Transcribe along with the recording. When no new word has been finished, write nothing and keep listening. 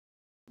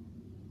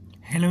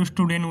Hello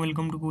student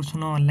welcome to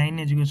question online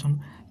education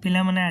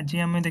पिला माने आज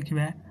आम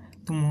देखा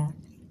तुम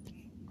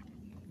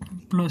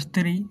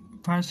 +3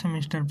 फर्स्ट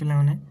सेमिस्टर पिला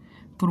माने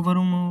पूर्वर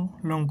मु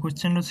लॉन्ग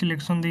क्वेश्चन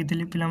सिलेक्शन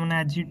देती पिला माने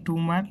आज 2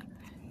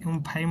 मार्क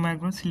और 5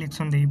 मार्क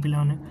सिलेक्शन दे पिला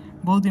माने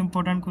बहुत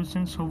इंपोर्टेंट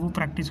क्वेश्चन सब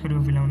प्रैक्टिस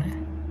करियो पिला माने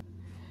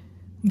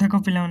देखो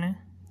पिला माने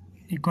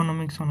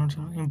economics honours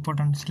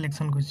important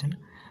selection question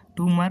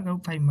 2 mark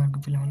और 5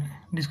 मार्क पिला माने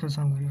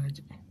डिस्कशन करियो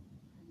आज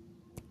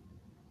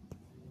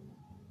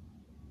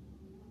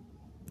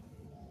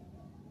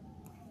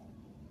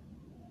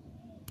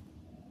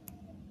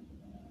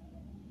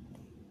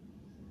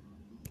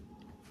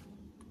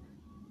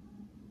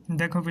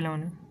देख पे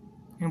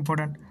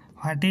इम्पोर्टेंट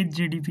व्हाट इज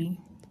जीडीपी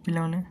पे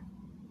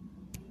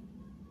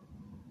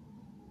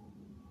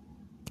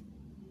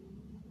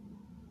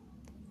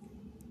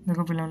देख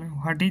पे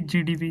what is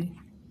GDP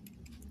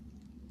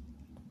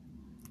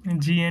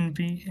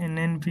GNP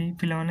NNP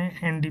पे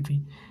एनडीपी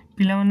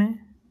पे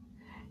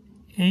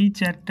यही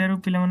चार्टार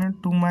पे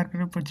 2 मार्क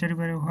पचारि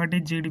पारे what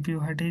is GDP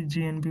what is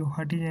GNP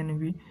what is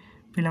NP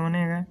पे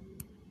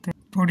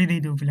पढ़ी दे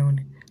दो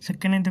पे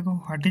सेकेंड देखो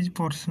what is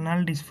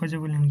personal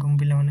disposable income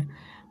पे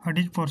what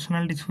is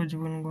personal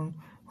disposable income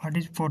what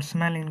is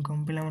personal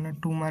income पे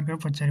 2 मार्क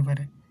पचारि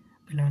पारे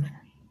पे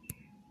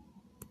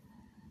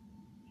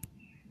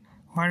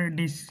what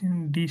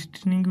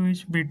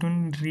distinguish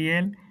between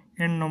real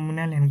and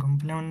nominal income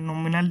पे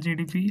नॉमिनल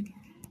जीडीपी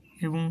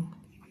एवं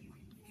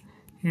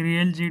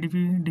रियल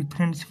जीडीपी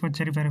डिफरेंस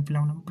पचारि पारे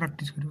पे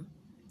प्रैक्टिस करियो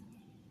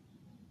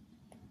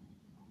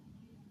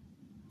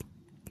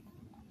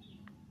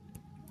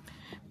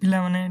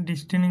पिला माने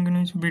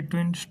distinguish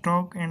between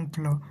stock and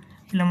flow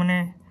पिला माने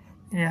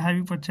यह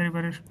भी पचारि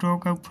पारे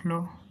स्टॉक और फ्लो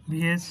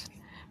वीएस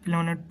पिला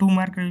माने 2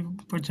 मार्क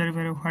पचारि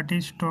पारे what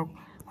is stock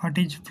what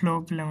is flow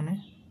पिला माने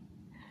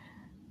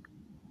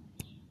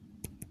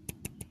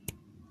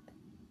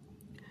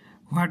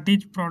व्हाट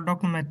इज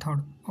प्रोडक्ट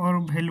मेथड और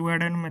value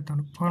added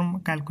method for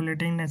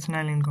calculating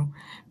national income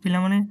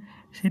पिला माने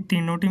से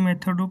तीनोटी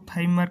मेथड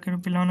 5 मार्क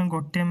पिला माने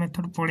गोटे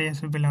मेथड पड़े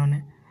आसे पिला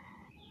माने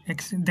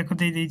देखो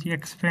दे देछि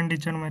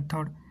एक्सपेंडिचर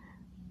मेथड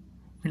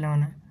पिला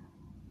माने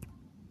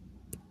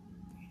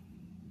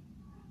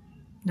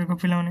देखो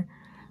पिला माने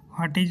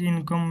व्हाट इज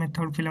इनकम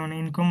मेथड पिला माने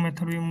इनकम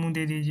मेथड भी मु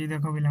दे देछि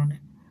देखो पिला माने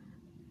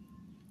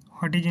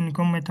what is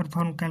income method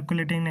for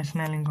calculating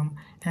national income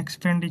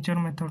expenditure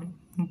method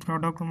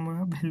product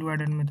value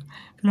added method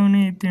पिला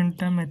माने ए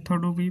तीनटा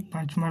मेथड भी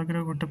 5 मार्क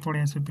रे गोटे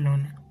पड़े आसे पिला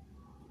माने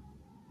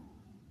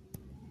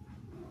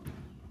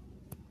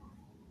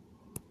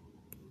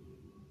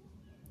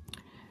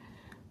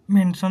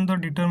mention the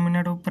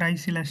determinant of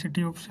price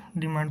elasticity of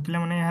demand पिला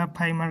माने यह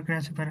 5 मार्क रे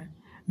आसे पारे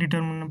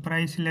determinant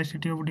price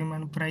elasticity of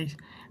demand price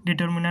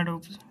determinant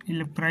of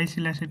price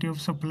elasticity of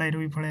supply रे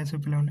भी पड़े आसे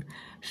पिला माने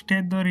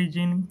state the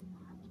reason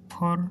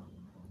for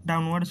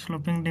downward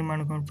sloping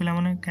demand कौन पिला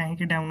माने काहे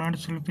कि डाउनवर्ड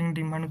स्लोपिंग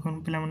डिमांड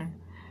कौन पिला माने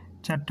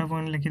 4टा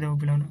पॉइंट लिखि दो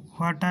पिला माने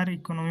व्हाट आर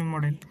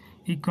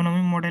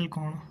इकोनॉमिक मॉडल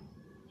कौन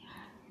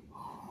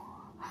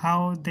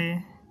how they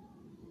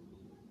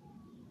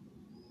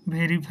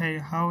verify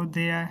how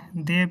they are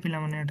they पिला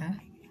माने एटा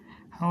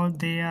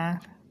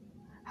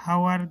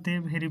हाउ आर दे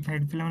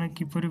वेरीफाइड पिला माने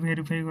किपरि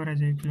वेरीफाई करा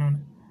जाय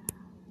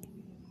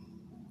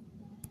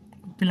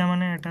पिला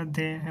माने एटा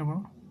दे हेबो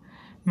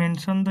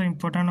mention the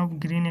important of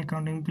green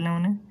accounting पिला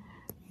माने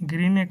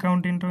ग्रीन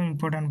अकाउंटिंग तो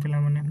इंपोर्टेंट पिला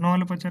माने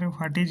knoll पचारे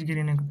what is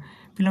green account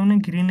पिला माने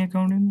green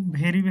accounting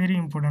very very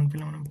important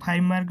पिला माने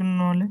 5 मार्क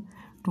नॉल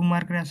 2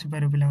 मार्क रे आसी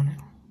पारे पिला माने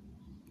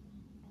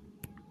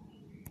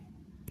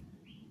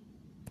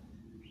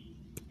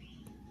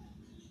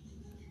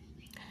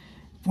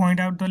point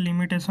out the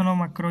limitation of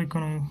macro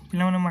economy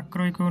पिला माने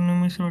मैक्रो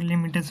इकोनॉमिक्स रो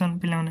लिमिटेशन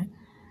पिला माने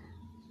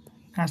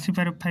आसी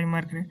पारे 5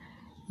 मार्क रे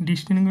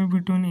distinguish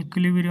between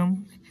equilibrium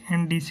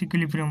and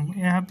disequilibrium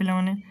यह पिला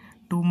माने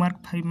 2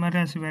 मार्क 5 मार्क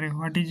आसी पारे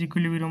व्हाट इज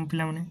इक्विलिब्रियम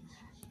पिला माने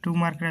 2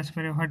 मार्क आसी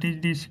पारे व्हाट इज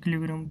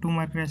डिसइक्विलिब्रियम 2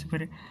 मार्क आसी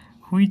पारे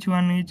which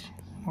one is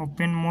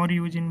open more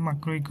use in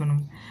macro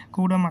economy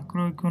कोडा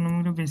मैक्रो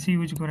इकोनॉमी रो बेसी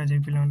यूज करा जाय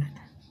पिला माने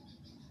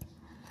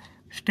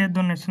state the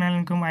national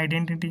income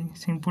identity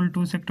simple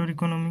 2 sector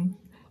economy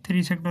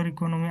 3 sector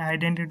economy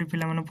identity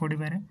पिला माने पढ़ी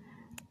पारे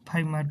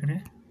 5 मार्क रे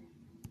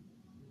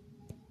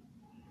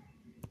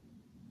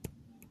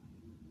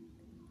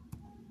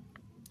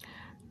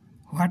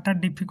what are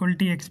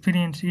difficulty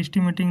experience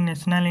estimating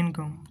national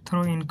income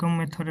through income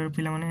method रे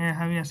पिला माने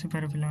यह भी आसी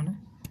पारे पिला माने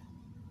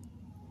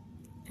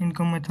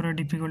इनकम मेथड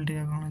डिफिकल्टी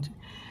कौन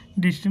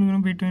अछि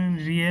distinguish between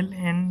real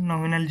and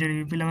nominal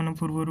GDP पिला माने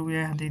पूर्व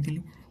यह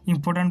देइतिली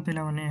इंपोर्टेंट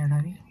पिला माने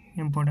एडा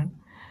important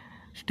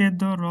state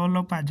the role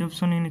of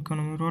absorption in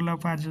economy role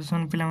of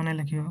absorption पिला माने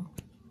लिखियो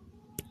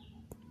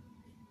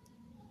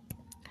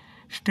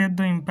state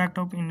the impact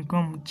of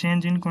income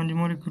change in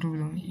consumer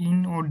equilibrium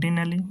in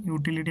ordinary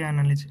utility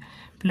analysis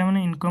पिला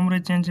माने इनकम रे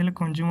चेंज हेले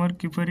कंज्यूमर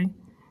किपरि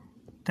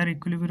तार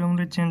इक्विलिब्रियम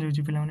रे चेंज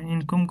होची पिला माने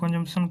इनकम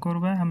कंजम्पशन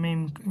करबा हमें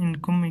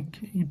इनकम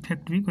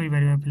इफेक्ट भी कहि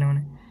परिबा पिला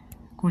माने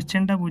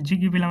क्वेश्चन टा बुझी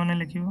कि पिला माने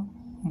लिखियो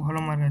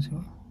भलो mark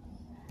आछो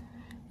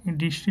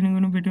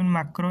distinguish between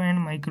macro and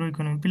micro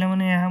economy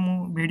पिलाने यह मु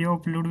वीडियो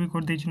अपलोड भी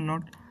कर देछि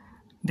नोट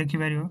देखि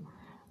पारियो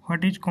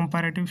what is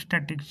comparative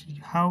statistics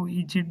how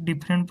is it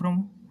different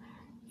from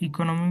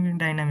economic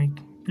dynamic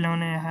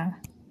पिलाने यह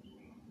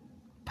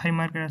 5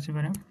 मार्क आसी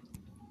पारे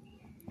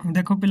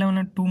देखो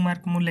पिलाने 2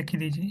 मार्क मु लिखि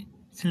देछि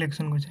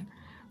selection question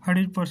what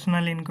is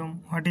personal income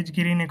what is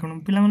green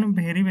economy पिलाने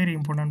वेरी वेरी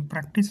इंपोर्टेंट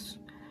प्रैक्टिस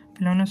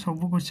पिलाने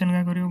सब क्वेश्चन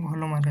का करियो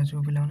भलो मार्क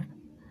आसीबो पिलाने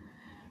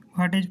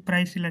what is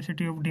price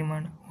elasticity of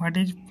demand what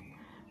is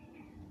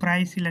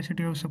price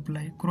elasticity of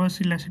supply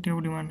cross elasticity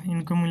of demand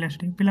income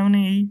elasticity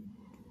पिलाने एई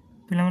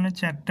पिलाने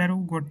चारटारू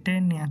गोटे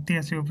निहाती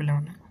आसीबो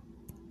पिलाने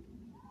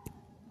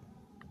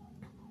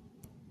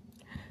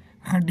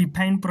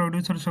डिफाइन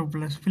प्रोड्यूसर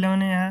सरप्लस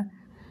पिलाने यह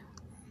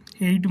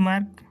 8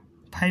 मार्क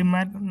 5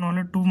 मार्क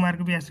नॉले 2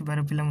 मार्क भी आसी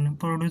पारे पिलाने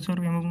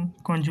प्रोड्यूसर एवं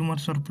कंज्यूमर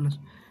सरप्लस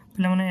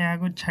पिलाने यह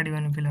को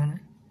छाड़ीबानी पिलाने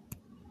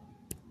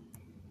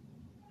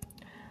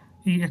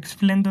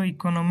explain the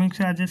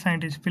economics as a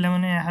scientist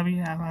पिलाने यह भी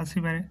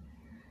आसी पारे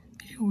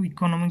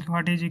economic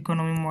what is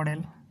economic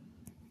model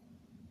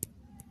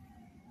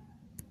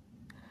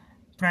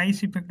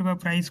price effect बा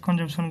प्राइस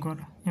कंजम्पशन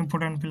कर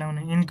इंपोर्टेंट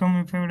पिलाने इनकम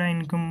इफेक्ट बा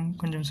इनकम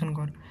कंजम्पशन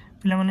कर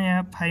पिलाने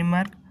यह 5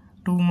 मार्क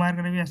 2 मार्क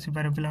रे भी आसी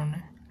पारे पिलाने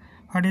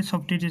व्हाट इज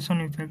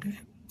सब्स्टिट्यूशन इफेक्ट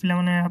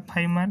पिलाने यह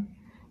 5 मार्क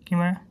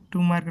किबा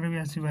 2 मार्क रे भी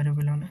आसी पारे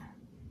पिलाने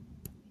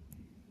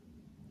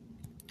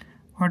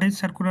what is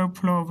circular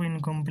flow of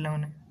income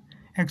पिलाने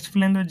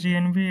explain the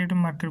GNV eight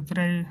market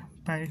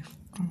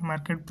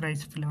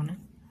price पिलाने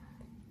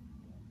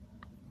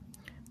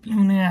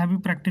यह भी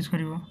practice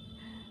करिवो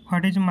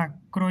what is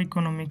micro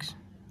economics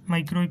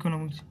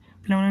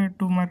पिलाने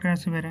 2 मार्क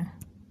आसी पारे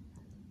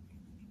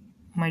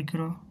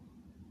micro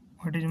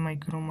what is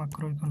micro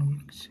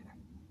economics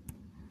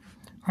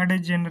what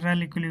is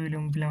general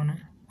equilibrium पिलाने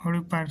what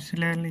is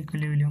partial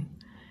equilibrium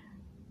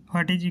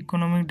what is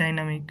economic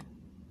dynamic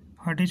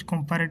what is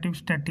comparative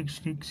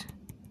statistics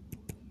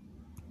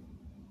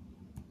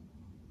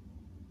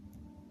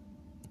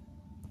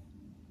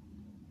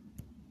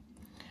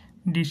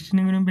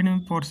distinguish between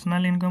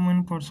personal income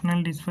and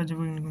personal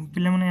disposable income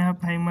पिलाने यह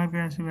 5 mark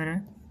आसी पारे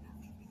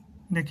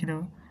देखिदेव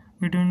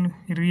between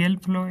real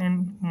flow and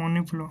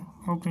money flow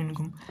of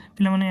income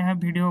पिलाने यह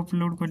video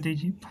upload कर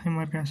देछि 5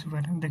 mark आसी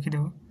पारे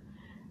देखिदेव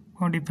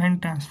और डिफाइन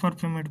ट्रांसफर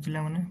पेमेंट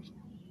पिलाने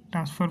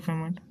transfer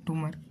payment 2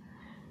 mark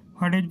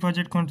what is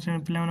budget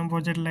constraint पिलाने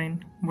बजेट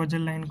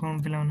लाइन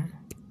कौन पिलाने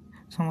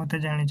समते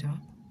जानि छ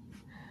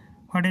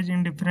what is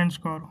indifference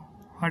score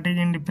what is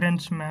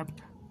indifference map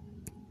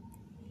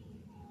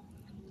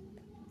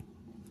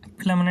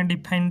पिलाने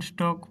define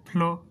stock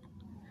flow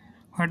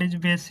what is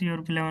base year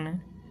पिलाने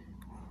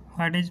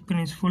what is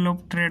principle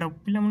of trade off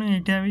पिलाने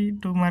एटा भी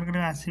 2 मार्क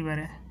रे आसी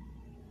पारे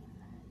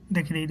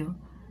देखि देइ दो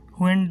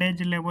व्हेन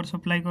डज लेबर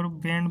सप्लाई कर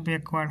बेंड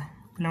बैकवर्ड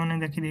पिलाने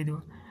देखि देइ दो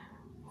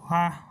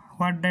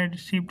what does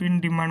shift in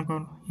demand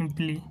कर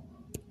इम्प्ली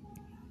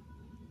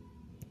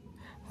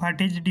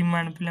व्हाट इज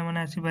डिमांड पिलाने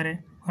आसी पारे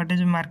what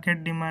is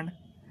market demand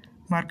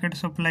market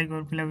supply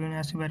कर पिलाने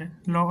आसी पारे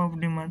law of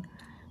demand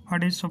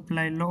what is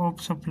supply law of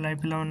supply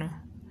पिलाने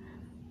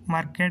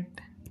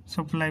मार्केट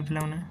सप्लाई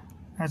पिलाने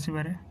आसी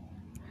पारे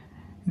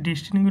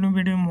distinguish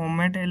between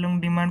moment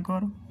along demand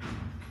कर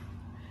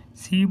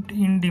शिफ्ट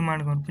इन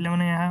डिमांड कर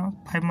पिलाने यह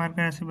 5 मार्क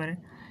आसी पारे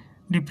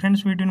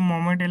difference between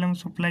moment along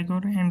supply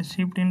कर एंड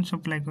शिफ्ट इन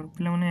सप्लाई कर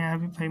पिलाने यह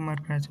भी 5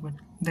 मार्क आसी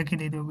पारे देखि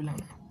दे दो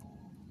पिलाने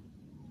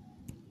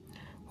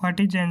व्हाट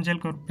इज एंजल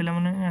कर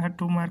पिलाने यह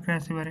 2 मार्क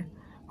आसी पारे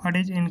व्हाट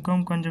इज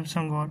इनकम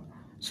कंजम्पशन कर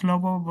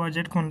slope of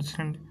budget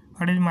constraint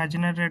what is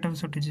marginal rate of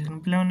satisfaction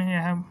पिलाने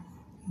यह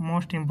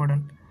मोस्ट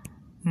इंपोर्टेंट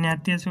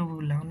निहाती आसीबो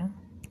पिलाने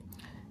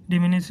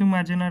डिमिनिशिंग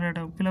मार्जिनल रेट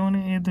ऑफ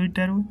पिलाने ए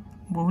दुईटारू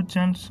बहुत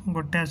चांस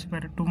गोटे आसी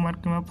पारे 2 मार्क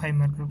किबा 5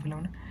 मार्क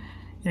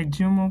पिलाने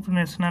एक्सियम ऑफ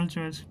नेशनल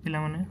चॉइस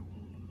पिलाने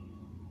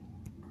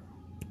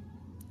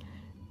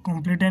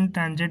complete and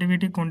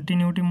transitivity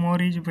continuity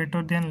more is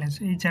better than less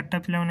ए चारटा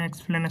पिलाने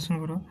एक्सप्लेनेशन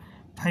करो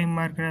 5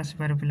 मार्क रे आसी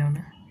पारे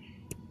पिलाने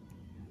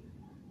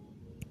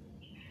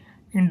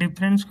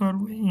indifference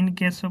curve in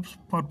case of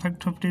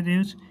perfect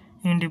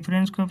substitute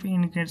indifference curve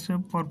in case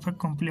of perfect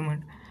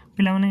complement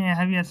पिलाने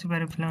यह भी आसी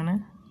पारे पिलाने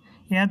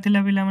यह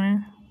थिला पिलाने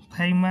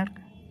 5 मार्क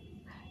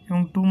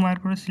एवं 2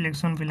 मार्क रो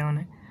सिलेक्शन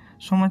पिलाने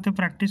समस्त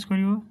प्रैक्टिस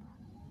करियो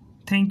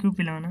थैंक यू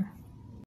पिलाने।